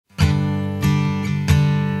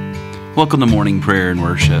Welcome to morning prayer and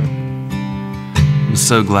worship. I'm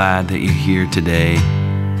so glad that you're here today,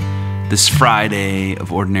 this Friday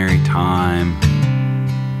of ordinary time,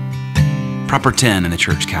 proper 10 in the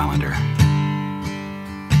church calendar.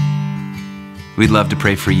 We'd love to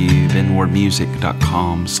pray for you.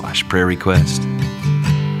 benwardmusic.com/prayer request.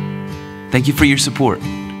 Thank you for your support.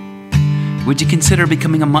 Would you consider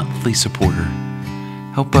becoming a monthly supporter?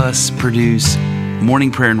 Help us produce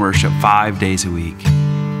morning prayer and worship 5 days a week,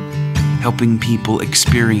 helping people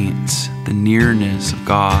experience the nearness of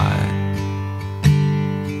God.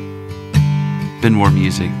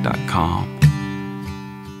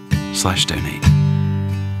 benwardmusic.com/donate.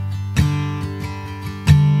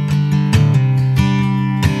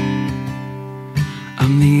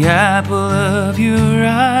 I'm the apple of your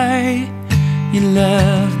eye, you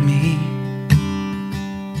love me.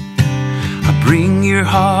 I bring your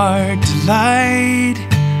heart to light,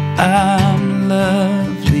 I'm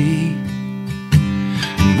lovely.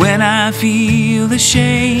 And when I feel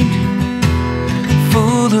ashamed,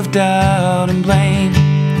 full of doubt and blame,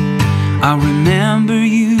 I remember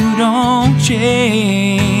you don't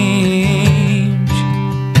change.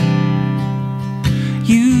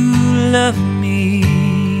 You love me.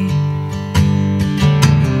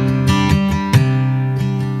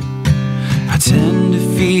 I tend to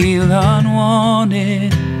feel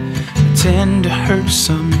unwanted, I tend to hurt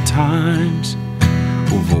sometimes,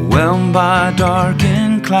 overwhelmed by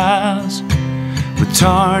darkened clouds with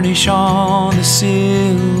tarnish on the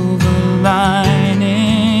silver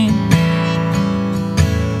lining.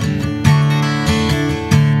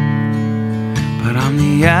 But I'm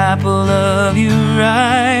the apple of your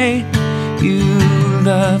eye, you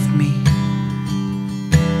love me.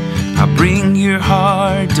 I bring your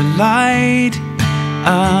heart to light,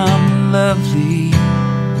 I'm lovely.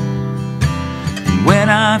 And when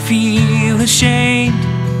I feel ashamed,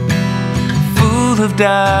 full of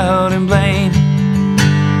doubt and blame,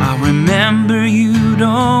 I remember you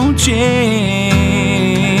don't change.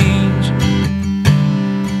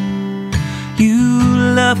 You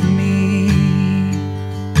love me.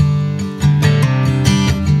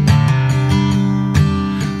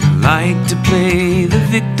 I like to play the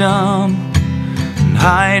victim and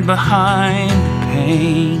hide behind the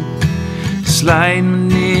pain, slight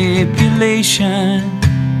manipulation,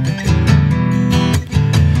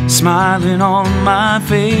 smiling on my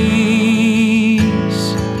face.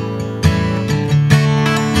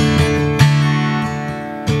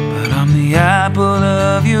 But I'm the apple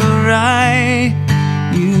of your eye,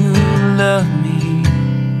 you love me.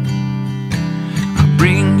 I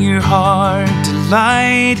bring your heart to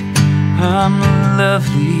light, I'm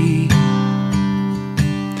lovely.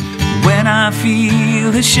 When I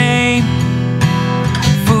feel ashamed,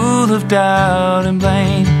 full of doubt and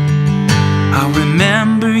blame, I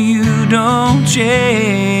remember you don't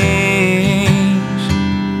change.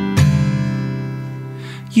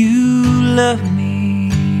 You love me.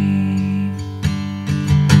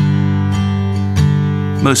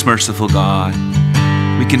 Most merciful God,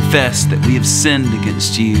 we confess that we have sinned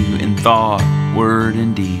against you in thought, word,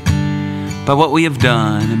 and deed. By what we have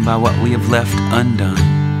done and by what we have left undone,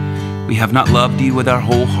 we have not loved you with our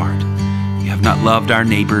whole heart. We have not loved our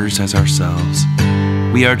neighbors as ourselves.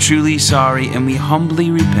 We are truly sorry and we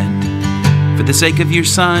humbly repent. For the sake of your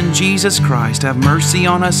Son, Jesus Christ, have mercy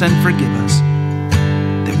on us and forgive us,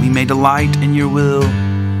 that we may delight in your will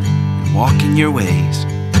and walk in your ways,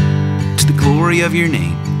 to the glory of your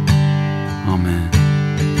name. Amen.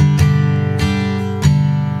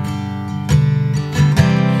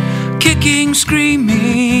 Kicking,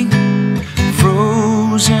 screaming,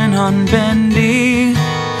 frozen, unbending,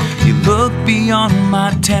 you look beyond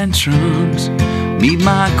my tantrums, meet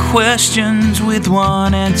my questions with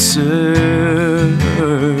one answer.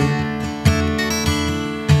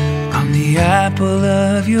 I'm the apple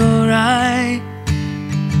of your eye,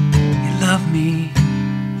 you love me.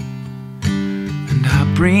 And I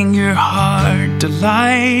bring your heart to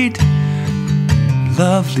light,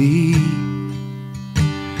 lovely.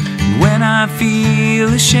 And when I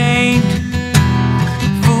feel ashamed,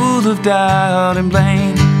 full of doubt and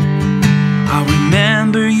blame, I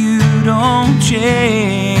remember you don't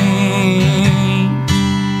change.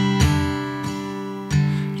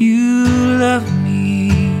 You love me.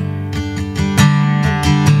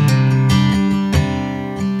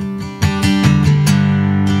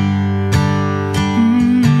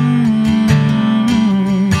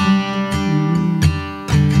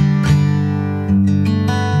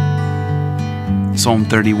 Psalm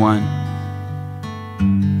 31.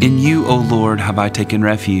 In you, O Lord, have I taken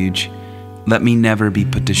refuge. Let me never be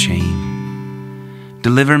put to shame.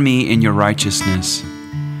 Deliver me in your righteousness.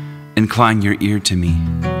 Incline your ear to me.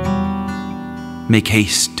 Make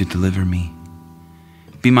haste to deliver me.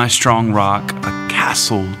 Be my strong rock, a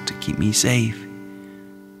castle to keep me safe.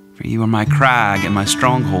 For you are my crag and my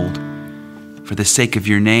stronghold. For the sake of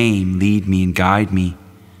your name, lead me and guide me.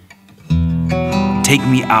 Take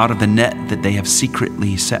me out of the net that they have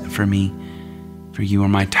secretly set for me, for you are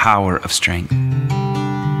my tower of strength.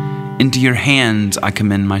 Into your hands I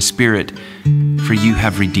commend my spirit, for you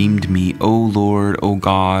have redeemed me, O Lord, O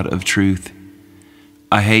God of truth.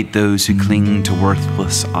 I hate those who cling to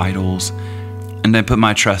worthless idols, and I put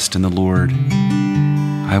my trust in the Lord.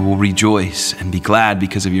 I will rejoice and be glad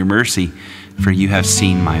because of your mercy, for you have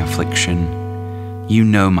seen my affliction. You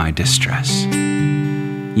know my distress.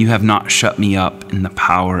 You have not shut me up in the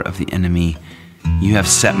power of the enemy. You have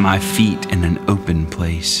set my feet in an open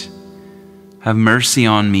place. Have mercy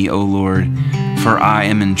on me, O Lord, for I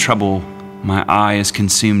am in trouble. My eye is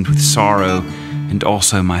consumed with sorrow, and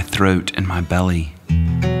also my throat and my belly.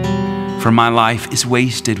 For my life is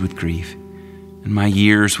wasted with grief, and my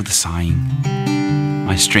years with sighing.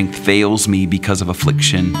 My strength fails me because of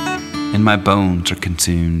affliction, and my bones are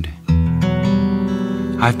consumed.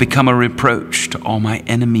 I've become a reproach to all my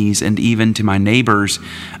enemies and even to my neighbors,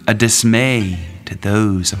 a dismay to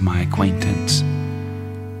those of my acquaintance.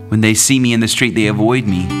 When they see me in the street, they avoid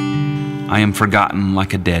me. I am forgotten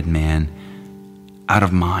like a dead man, out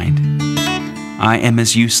of mind. I am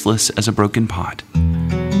as useless as a broken pot,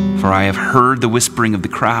 for I have heard the whispering of the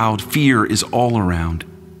crowd. Fear is all around.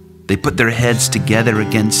 They put their heads together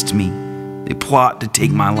against me. They plot to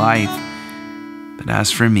take my life. But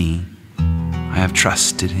as for me, I have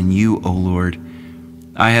trusted in you, O Lord.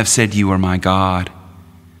 I have said you are my God.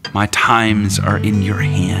 My times are in your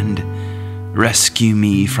hand. Rescue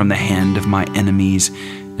me from the hand of my enemies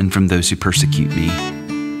and from those who persecute me.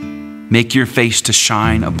 Make your face to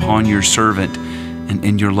shine upon your servant, and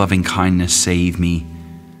in your loving kindness save me.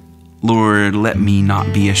 Lord, let me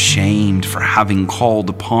not be ashamed for having called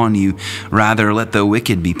upon you. Rather, let the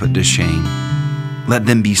wicked be put to shame. Let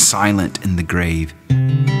them be silent in the grave.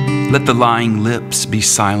 Let the lying lips be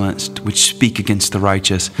silenced, which speak against the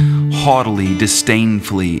righteous, haughtily,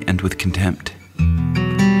 disdainfully, and with contempt.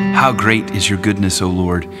 How great is your goodness, O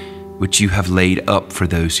Lord, which you have laid up for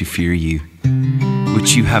those who fear you,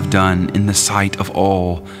 which you have done in the sight of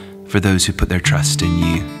all for those who put their trust in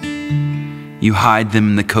you. You hide them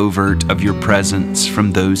in the covert of your presence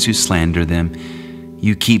from those who slander them.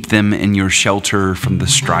 You keep them in your shelter from the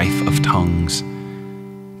strife of tongues.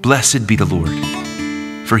 Blessed be the Lord,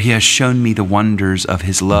 for he has shown me the wonders of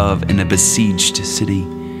his love in a besieged city.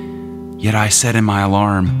 Yet I said in my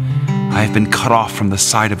alarm, I have been cut off from the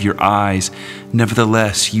sight of your eyes.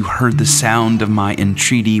 Nevertheless, you heard the sound of my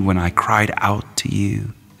entreaty when I cried out to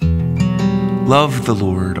you. Love the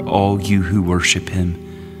Lord, all you who worship him.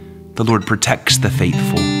 The Lord protects the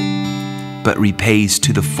faithful, but repays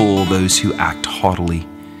to the full those who act haughtily.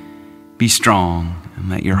 Be strong and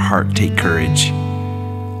let your heart take courage,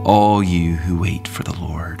 all you who wait for the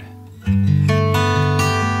Lord.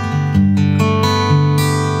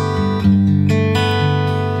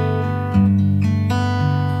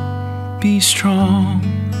 Be strong,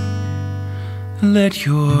 let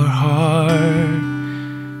your heart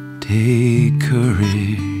take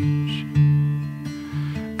courage.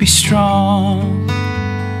 Be strong,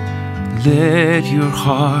 let your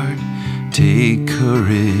heart take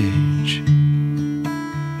courage.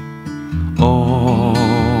 All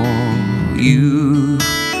you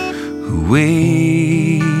who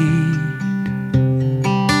wait,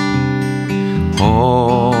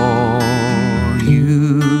 all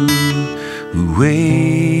you who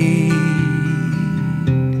wait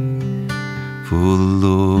for the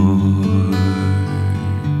Lord.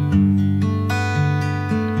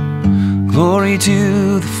 Glory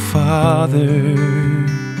to the Father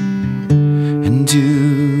and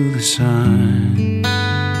to the Son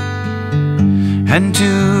and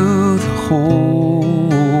to the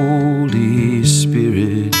Holy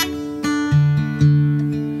Spirit,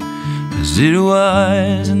 as it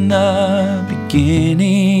was in the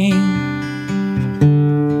beginning,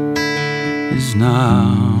 is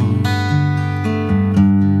now,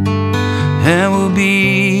 and will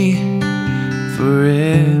be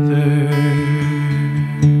forever.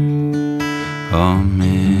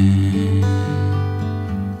 Amen.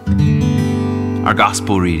 Our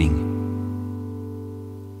gospel reading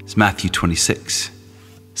is Matthew 26,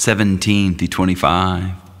 17 through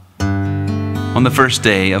 25. On the first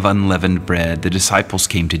day of unleavened bread, the disciples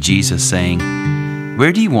came to Jesus, saying,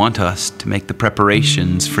 "Where do you want us to make the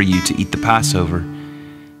preparations for you to eat the Passover?"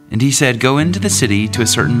 And he said, "Go into the city to a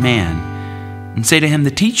certain man, and say to him,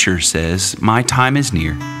 'The teacher says, my time is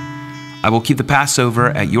near. I will keep the Passover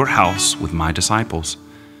at your house with my disciples."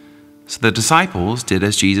 So the disciples did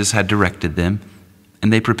as Jesus had directed them,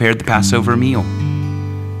 and they prepared the Passover meal.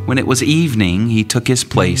 When it was evening, he took his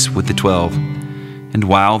place with the 12. And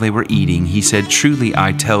while they were eating, he said, "Truly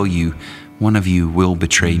I tell you, one of you will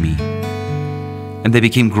betray me." And they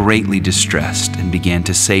became greatly distressed and began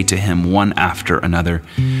to say to him one after another,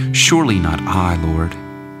 "Surely not I, Lord."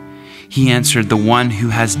 He answered, "The one who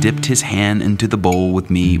has dipped his hand into the bowl with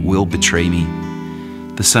me will betray me.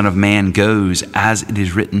 The Son of Man goes as it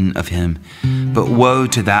is written of him, but woe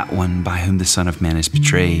to that one by whom the Son of Man is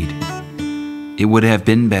betrayed. It would have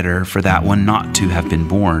been better for that one not to have been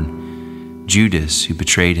born." Judas, who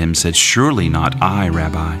betrayed him, said, "Surely not I,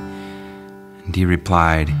 Rabbi." And he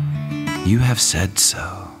replied, "You have said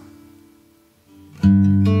so."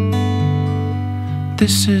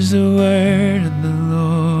 This is the word of the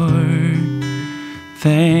Lord.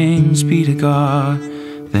 Thanks be to God.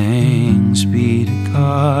 Thanks be to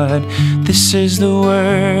God. This is the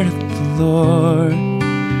word of the Lord.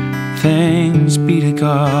 Thanks be to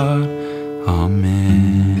God.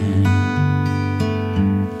 Amen.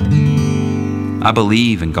 I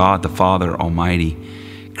believe in God the Father Almighty,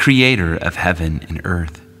 creator of heaven and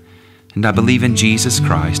earth. And I believe in Jesus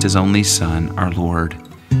Christ, his only Son, our Lord.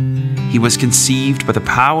 He was conceived by the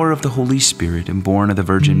power of the Holy Spirit and born of the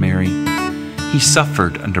Virgin Mary. He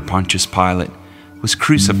suffered under Pontius Pilate, was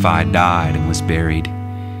crucified, died, and was buried.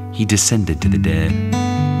 He descended to the dead.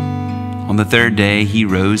 On the third day he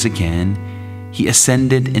rose again. He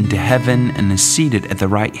ascended into heaven and is seated at the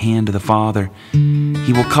right hand of the Father.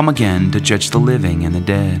 He will come again to judge the living and the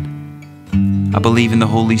dead. I believe in the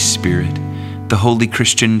Holy Spirit, the holy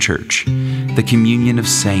Christian Church, the communion of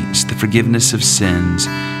saints, the forgiveness of sins,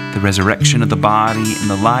 the resurrection of the body, and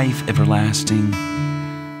the life everlasting.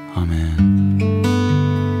 Amen.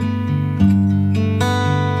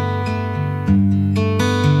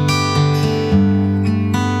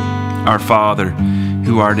 Our Father,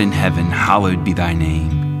 who art in heaven, hallowed be thy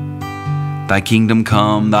name. Thy kingdom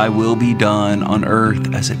come, thy will be done on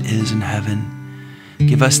earth as it is in heaven.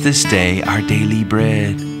 Give us this day our daily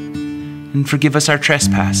bread, and forgive us our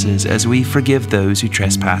trespasses as we forgive those who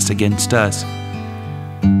trespass against us.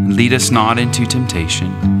 And lead us not into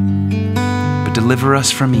temptation, but deliver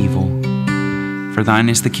us from evil. For thine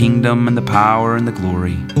is the kingdom and the power and the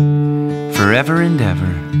glory, forever and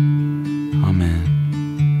ever. Amen.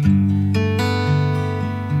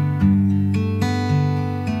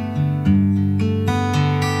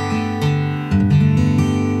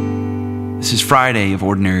 This is Friday of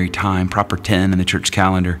Ordinary Time, proper 10 in the church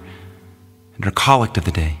calendar, and our collect of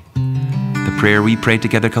the day, the prayer we pray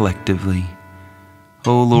together collectively.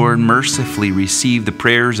 O Lord, mercifully receive the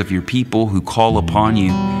prayers of your people who call upon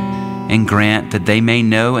you, and grant that they may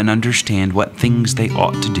know and understand what things they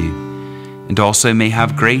ought to do, and also may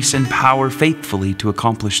have grace and power faithfully to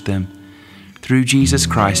accomplish them. Through Jesus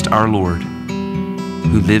Christ our Lord,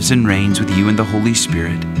 who lives and reigns with you in the Holy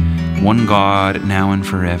Spirit, one God, now and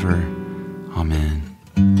forever. Amen.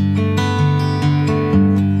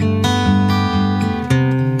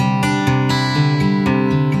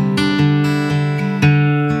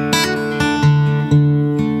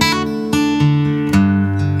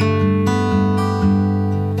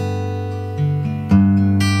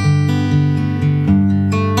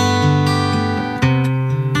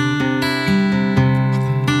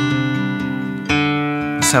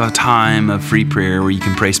 Let's have a time of free prayer where you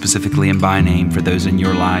can pray specifically and by name for those in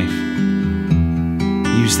your life.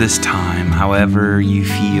 Use this time however you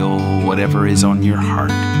feel, whatever is on your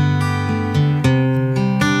heart.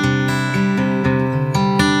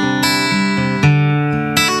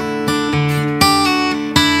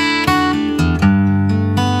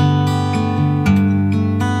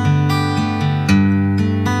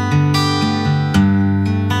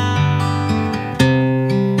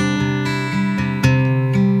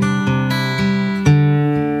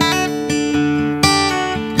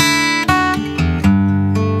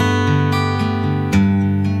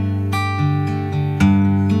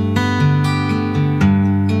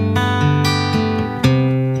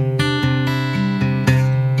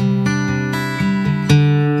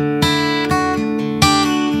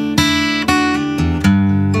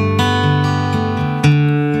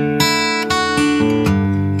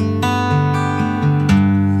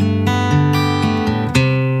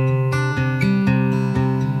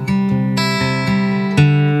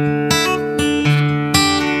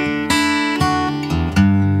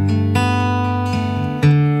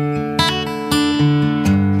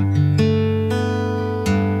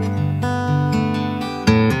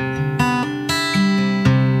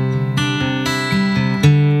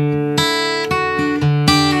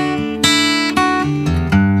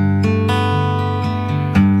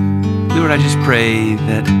 Lord, I just pray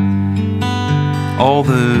that all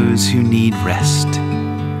those who need rest,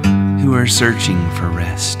 who are searching for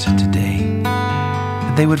rest today,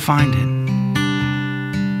 that they would find it.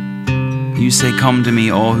 You say, come to me,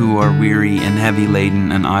 all who are weary and heavy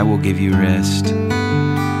laden, and I will give you rest.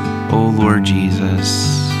 Oh Lord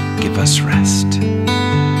Jesus, give us rest.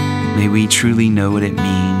 May we truly know what it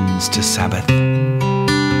means to Sabbath,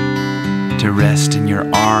 to rest in your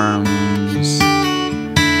arms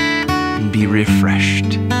and be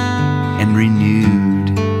refreshed and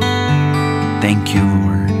renewed. Thank you,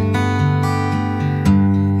 Lord.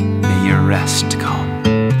 May your rest come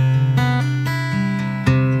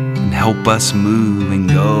and help us move and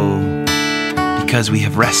go because we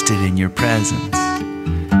have rested in your presence.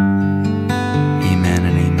 Amen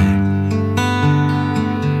and amen.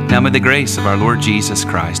 Now may the grace of our Lord Jesus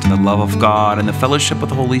Christ and the love of God and the fellowship of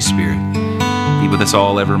the Holy Spirit be with us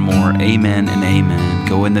all evermore. Amen and amen.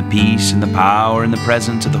 Go in the peace and the power and the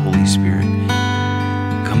presence of the Holy Spirit.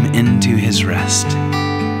 Come into his rest.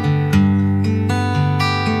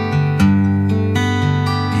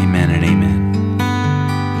 Amen and amen.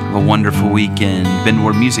 Have a wonderful weekend.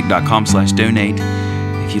 benwardmusic.com/donate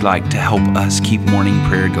if you'd like to help us keep morning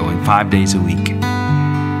prayer going 5 days a week,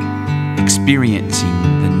 experiencing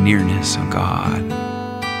the nearness of God.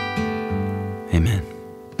 Amen.